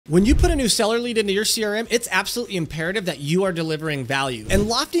When you put a new seller lead into your CRM, it's absolutely imperative that you are delivering value. And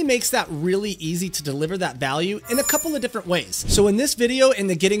Lofty makes that really easy to deliver that value in a couple of different ways. So in this video, in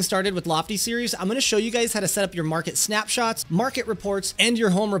the Getting Started with Lofty series, I'm going to show you guys how to set up your market snapshots, market reports, and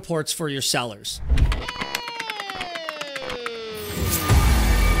your home reports for your sellers.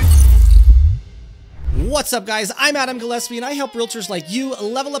 What's up, guys? I'm Adam Gillespie, and I help realtors like you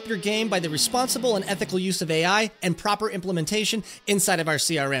level up your game by the responsible and ethical use of AI and proper implementation inside of our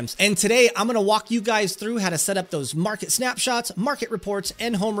CRMs. And today, I'm going to walk you guys through how to set up those market snapshots, market reports,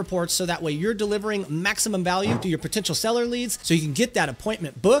 and home reports so that way you're delivering maximum value to your potential seller leads so you can get that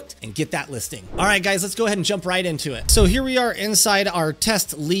appointment booked and get that listing. All right, guys, let's go ahead and jump right into it. So here we are inside our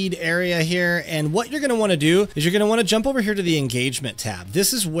test lead area here, and what you're going to want to do is you're going to want to jump over here to the engagement tab.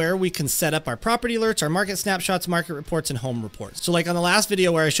 This is where we can set up our property alerts, our market snapshots, market reports, and home reports. So like on the last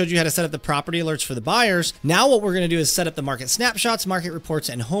video where I showed you how to set up the property alerts for the buyers, now what we're going to do is set up the market snapshots, market reports,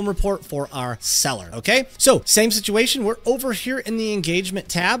 and home report for our seller. Okay, so same situation. We're over here in the engagement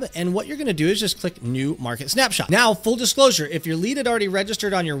tab, and what you're going to do is just click new market snapshot. Now, full disclosure, if your lead had already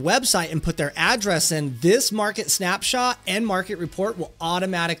registered on your website and put their address in, this market snapshot and market report will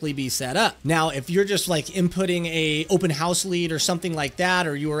automatically be set up. Now, if you're just like inputting a open house lead or something like that,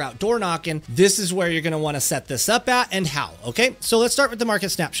 or you were out door knocking, this is where you're going to want to set this up at and how. Okay, so let's start with the market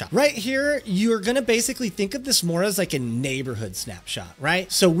snapshot. Right here, you're going to basically think of this more as like a neighborhood snapshot,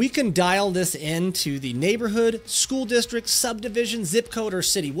 right? So we can dial this into the neighborhood, school district, subdivision, zip code, or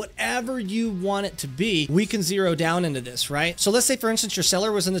city, whatever you want it to be. We can zero down into this, right? So let's say, for instance, your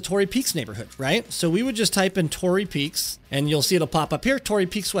seller was in the Torrey Peaks neighborhood, right? So we would just type in Torrey Peaks, and you'll see it'll pop up here, Torrey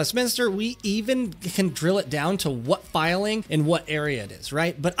Peaks, Westminster. We even can drill it down to what filing and what area it is,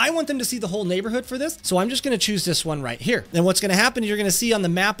 right? But I want them to see the whole neighborhood for this, so I'm just going to choose this one right here. Then what's going to happen is you're going to see on the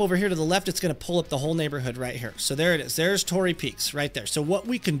map over here to the left, it's going to pull up the whole neighborhood right here. So there it is. There's Torrey Peaks right there. So what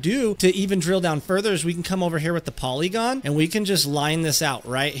we can do to even drill down further is we can come over here with the polygon, and we can just line this out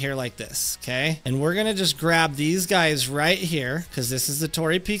right here like this, okay? And we're going to just grab these guys right here because this is the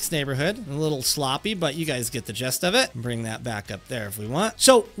Torrey Peaks neighborhood. A little sloppy, but you guys get the gist of it. Bring that back up there if we want.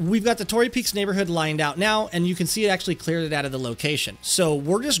 So we've got the Torrey Peaks neighborhood lined out now, and you can see it actually cleared it out of the location. So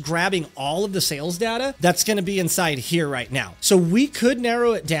we're just grabbing all of the sales data that's going to be inside here right now. So we could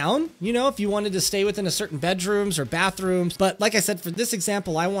narrow it down, you know, if you wanted to stay within a certain bedrooms or bathrooms. But like I said, for this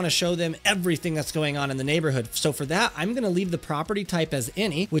example, I want to show them everything that's going on in the neighborhood. So for that, I'm going to leave the property type as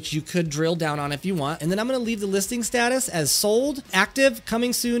any, which you could drill down on if you want. And then I'm going to leave the listing status as sold, active,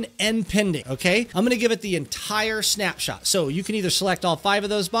 coming soon, and pending. Okay. I'm going to give it the entire snapshot. So you can either select all 5 of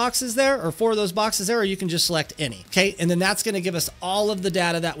those boxes there or 4 of those boxes there, or you can just select any. Okay. And then that's going to give us all of the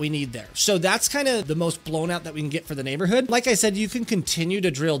data that we need there. So that's kind of the most blown out that we can get for the neighborhood. Like I said, you can continue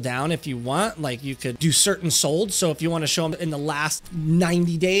to drill down if you want. Like you could do certain sold. So if you want to show them in the last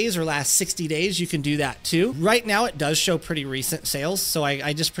 90 days or last 60 days, you can do that too. Right now, it does show pretty recent sales. So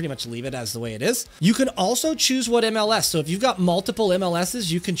I just pretty much leave it as the way it is. You can also choose what MLS. So if you've got multiple MLSs,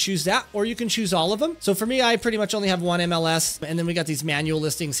 you can choose that, or you can choose all of them. So for me, I pretty much only have one MLS, and then we got these manual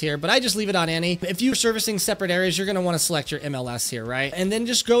listings here, but I just leave it on any. If you're servicing separate areas, you're going to want to select your MLS here, right? And then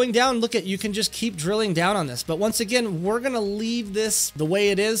just going down, look at, you can just keep drilling down on this. But once again, we're going to leave this the way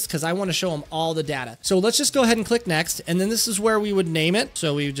it is because I want to show them all the data. So let's just go ahead and click next. And then this is where we would name it.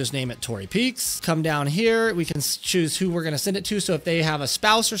 So we would just name it Torrey Peaks. Come down here. We can choose who we're going to send it to. So if they have a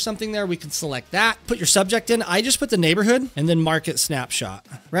spouse or something there, we can select that. Put your subject in. I just put the neighborhood and then market snapshot,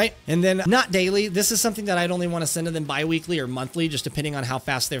 right? And then not daily. This is something that I'd only want to send to them bi-weekly or monthly, just depending on how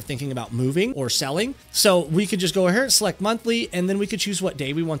fast they're thinking about moving or selling. So we could just go here, select monthly, and then we could choose what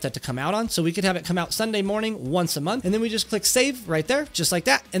day we want that to come out on. So we could have it come out Sunday morning once a month, and then we just click save right there, just like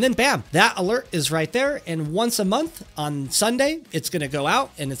that. And then bam, that alert is right there. And once a month on Sunday, it's going to go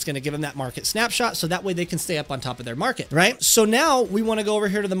out and it's going to give them that market snapshot. So that way they can stay up on top of their market, right? So now we want to go over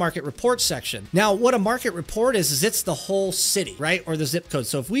here to the market report section. Now, what a market report is it's the whole city, right? Or the zip code.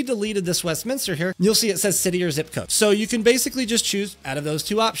 So if we deleted this Westminster here, you'll see it says city or zip code. So you can basically just choose out of those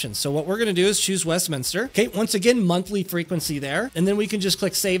 2 options. So what we're going to do is choose Westminster. Okay. Once again, monthly frequency there. And then we can just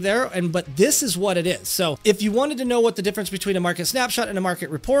click save there. But this is what it is. So if you wanted to know what the difference between a market snapshot and a market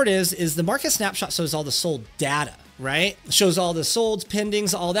report is the market snapshot shows all the sold data. right? Shows all the solds,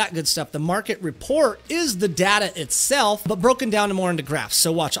 pendings, all that good stuff. The market report is the data itself, but broken down more into graphs.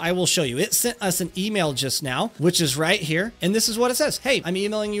 So watch, I will show you. It sent us an email just now, which is right here. And this is what it says. Hey, I'm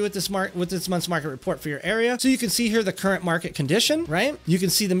emailing you with this month's market report for your area. So you can see here the current market condition, right? You can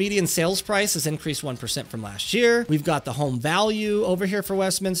see the median sales price has increased 1% from last year. We've got the home value over here for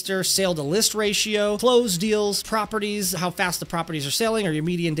Westminster, sale to list ratio, closed deals, properties, how fast the properties are selling, or your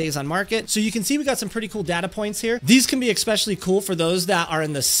median days on market. So you can see we got some pretty cool data points here. These can be especially cool for those that are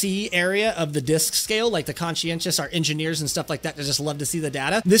in the C area of the disc scale, like the conscientious, our engineers and stuff like that just love to see the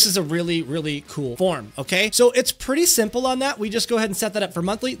data. This is a really, really cool form, okay? So it's pretty simple on that. We just go ahead and set that up for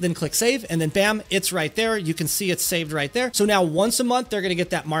monthly, then click save, and then bam, it's right there. You can see it's saved right there. So now once a month, they're gonna get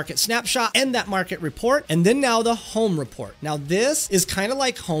that market snapshot and that market report, and then now the home report. Now this is kind of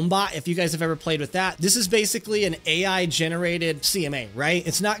like HomeBot, if you guys have ever played with that. This is basically an AI generated CMA, right?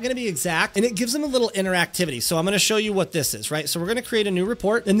 It's not gonna be exact, and it gives them a little interactivity. So I'm gonna show you what this is, right? So we're gonna create a new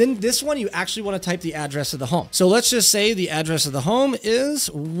report, and then this one, you actually wanna type the address of the home. So let's just say the address of the home is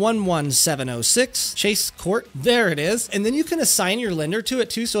 11706 Chase Court. There it is. And then you can assign your lender to it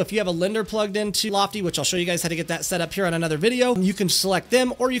too. So if you have a lender plugged into Lofty, which I'll show you guys how to get that set up here on another video, you can select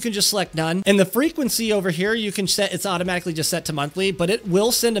them or you can just select none. And the frequency over here, you can set, it's automatically just set to monthly, but it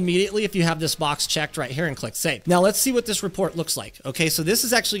will send immediately if you have this box checked right here and click save. Now let's see what this report looks like. Okay, so this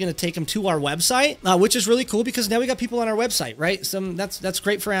is actually going to take them to our website, which is really cool because now we got people on our website, right? That's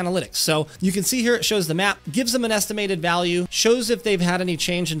great for analytics. So you can see here, it shows the map, gives them an estimated value, shows if they've had any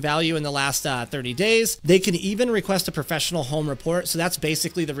change in value in the last 30 days. They can even request a professional home report. So that's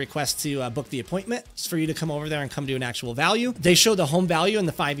basically the request to book the appointment. It's for you to come over there and come to an actual value. They show the home value and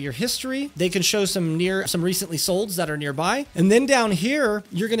the 5-year history. They can show some recently solds that are nearby. And then down here,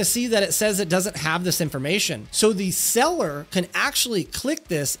 you're going to see that it says it doesn't have this information. So the seller can actually click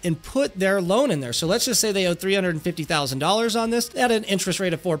this and put their loan in there. So let's just say they owe $350,000 on this at an interest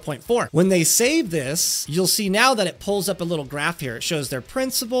rate of 4.4. When they save this, you'll see now that it pulls up a little graph here. It shows their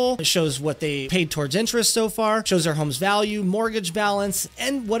principal, it shows what they paid towards interest so far, shows their home's value, mortgage balance,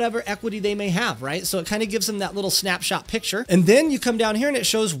 and whatever equity they may have, right? So it kind of gives them that little snapshot picture. And then you come down here and it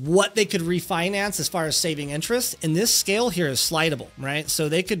shows what they could refinance as far as saving interest. And this scale here is slidable, right? So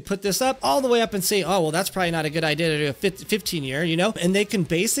they could put this up all the way up and say, oh, well, that's probably not a good idea to do a 15-year, you know? And they can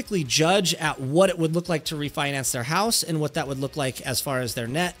basically judge at what it would look like to refinance their house and what that would look like as far as their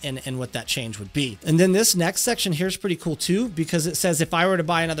net and what that change would be. And then this next section here is pretty cool too, because it says if I were to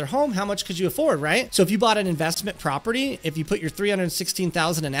buy another home, how much could you afford, right? So if you bought an investment property, if you put your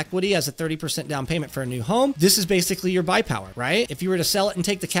 $316,000 in equity as a 30% down payment for a new home, this is basically your buy power, right? If you were to sell it and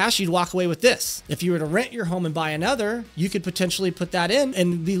take the cash, you'd walk away with this. If you were to rent your home and buy another, you could potentially put that in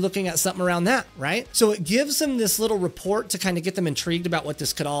and be looking at something around that, right? So it gives them this little report to kind of get them intrigued about what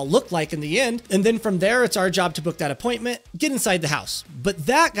this could all look like in the end. And then from there, it's our job to book that appointment, get inside the house. But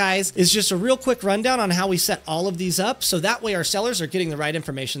that, guys, is just a real quick rundown on how we set all of these up. So that way our sellers are getting the right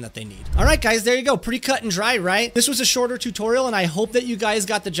information that they need. All right, guys, there you go. Pretty cut and dry, right? This was a shorter tutorial, and I hope that you guys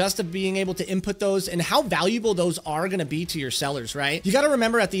got the gist of being able to input those and how valuable those are going to be to your sellers, right? You got to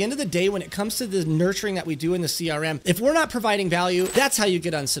remember at the end of the day, when it comes to the nurturing that we do in the CRM, if we're not providing value, that's how you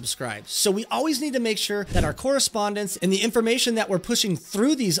get unsubscribed. So we always need to make sure that our correspondence and the information that we're pushing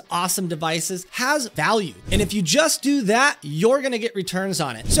through these awesome devices has value. And if you just do that, you're going to get returns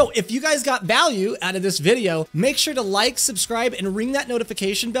on it. So if you guys got value out of this video, make sure to like, subscribe, and ring that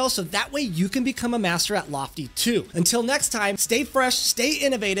notification bell so that way you can become a master at Lofty too. Until next time, stay fresh, stay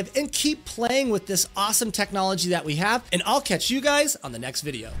innovative, and keep playing with this awesome technology that we have. And I'll catch you guys on the next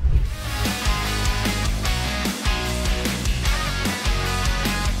video.